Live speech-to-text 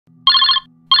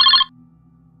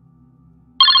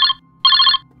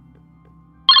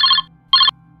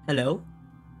Hello?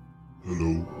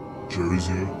 Hello, Jerry's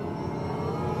here.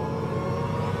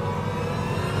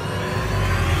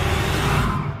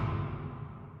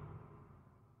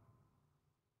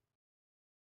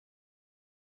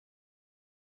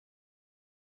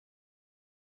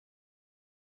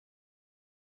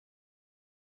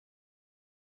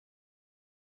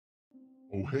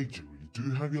 Oh hey Jerry, do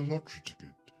you have your lottery ticket?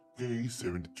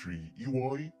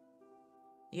 K73EY?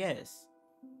 Yes.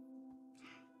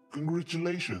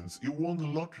 Congratulations, you won the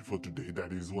lottery for today,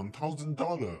 that is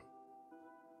 $1,000.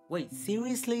 Wait,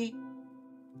 seriously?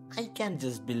 I can't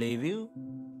just believe you.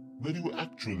 But you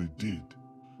actually did.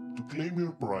 To claim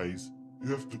your prize,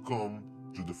 you have to come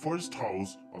to the first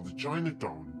house of the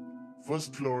Chinatown.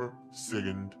 First floor,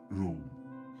 second room.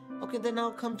 Okay, then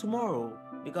I'll come tomorrow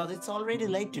because it's already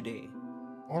late today.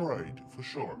 Alright, for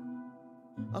sure.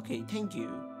 Okay, thank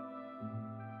you.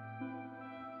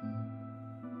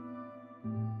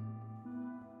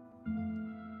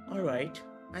 Alright,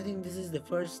 I think this is the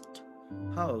first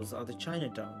house of the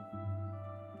Chinatown.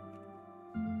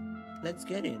 Let's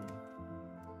get in.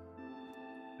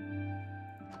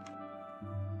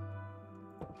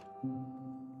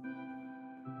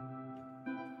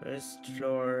 First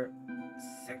floor,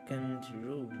 second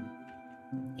room.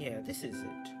 Yeah, this is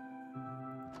it.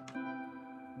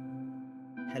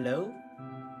 Hello?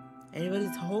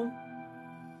 Anybody's home?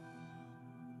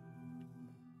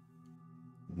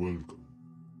 Welcome.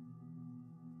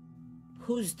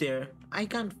 Who's there? I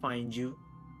can't find you.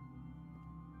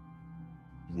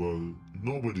 Well,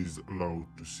 nobody's allowed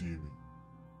to see me.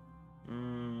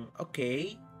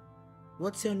 Okay.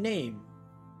 What's your name?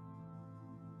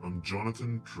 I'm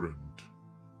Jonathan Trent.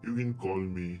 You can call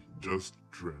me just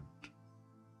Trent.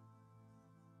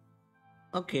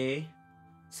 Okay.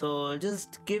 So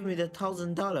just give me the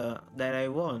 $1,000 that I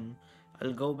won.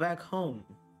 I'll go back home.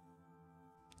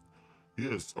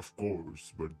 Yes, of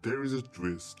course, but there is a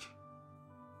twist.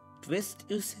 Twist,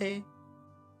 you say?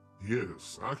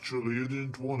 Yes, actually, you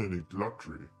didn't win any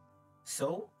lottery.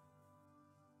 So?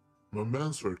 My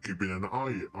mans were keeping an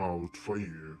eye out for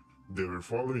you. They were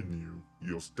following you,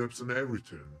 your steps and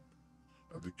everything.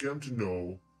 And they came to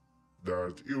know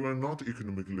that you were not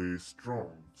economically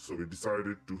strong, so we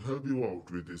decided to help you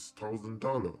out with this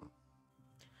 $1,000.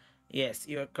 Yes,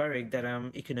 you're correct that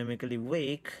I'm economically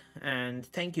weak, and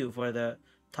thank you for the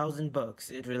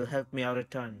 $1,000. It will help me out a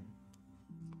ton.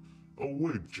 Oh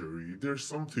wait, Jerry, there's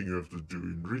something you have to do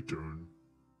in return.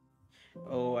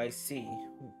 Oh, I see.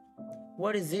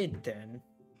 What is it then?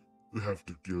 You have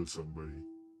to kill somebody.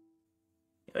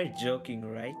 You're joking,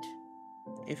 right?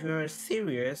 If you're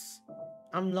serious,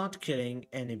 I'm not killing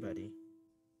anybody.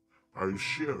 Are you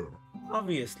sure?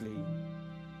 Obviously.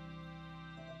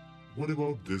 What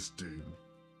about this deal?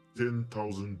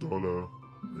 $10,000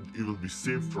 and you will be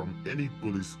safe from any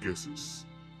police cases.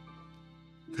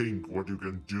 Think what you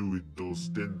can do with those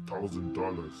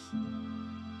 $10,000.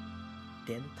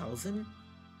 10,000?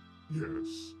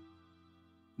 Yes,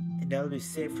 And I'll be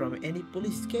safe from any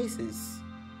police cases.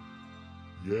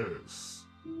 yes.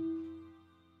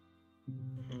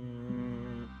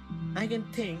 I can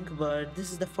think, but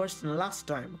this is the first and last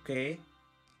time, okay?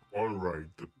 Alright,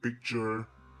 the picture,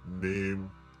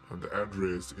 name, and the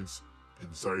address is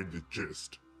inside the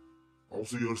chest.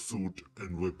 Also your suit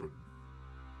and weapon.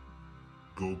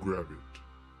 Go grab it.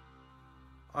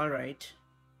 Alright.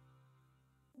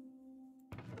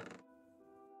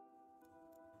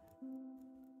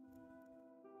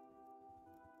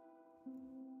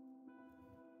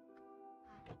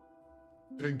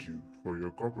 Thank you for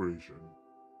your cooperation.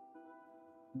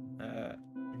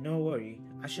 No worry.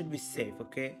 I should be safe,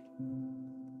 okay?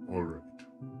 Alright.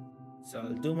 So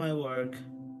I'll do my work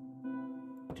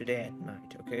today at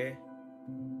night, okay?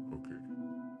 Okay.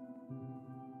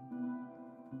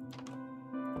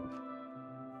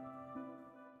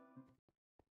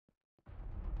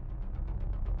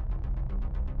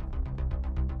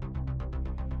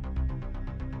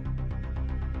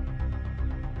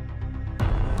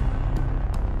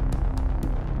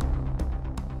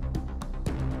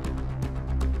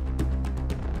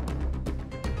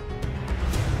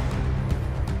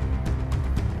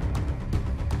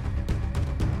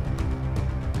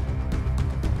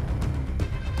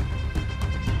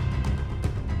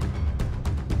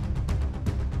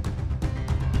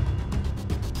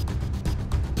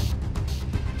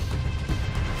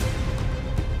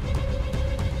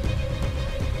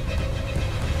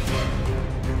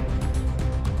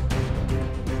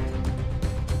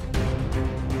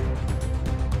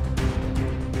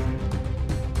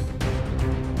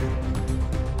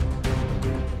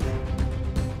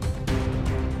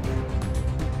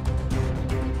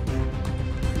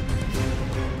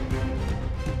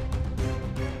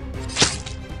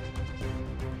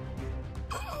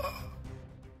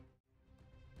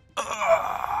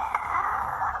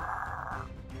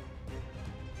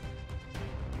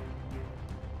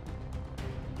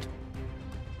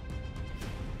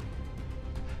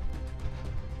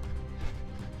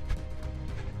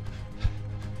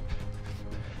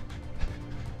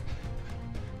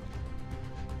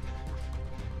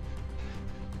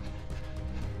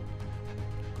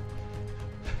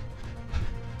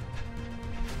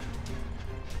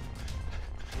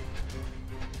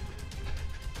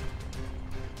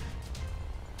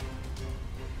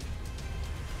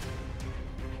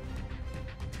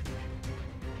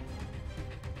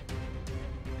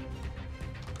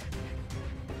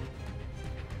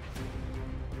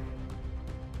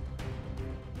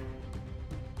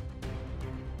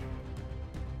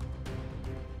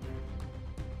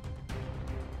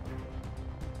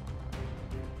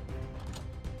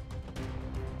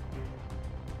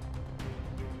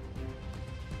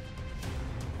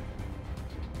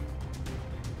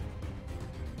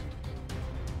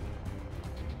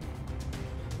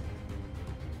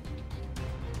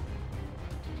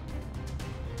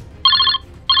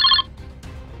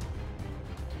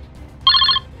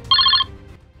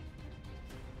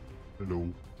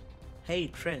 Hey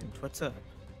Trent, what's up?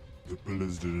 The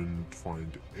police didn't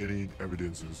find any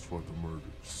evidences for the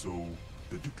murder, so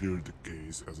they declared the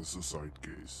case as a suicide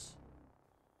case.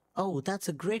 Oh, that's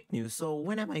a great news. So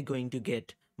when am I going to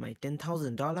get my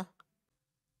 $10,000?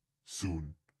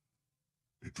 Soon,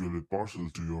 it will be parcel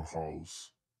to your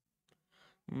house.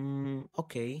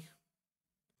 Okay.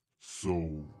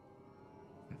 So,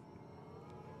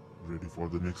 ready for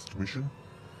the next mission?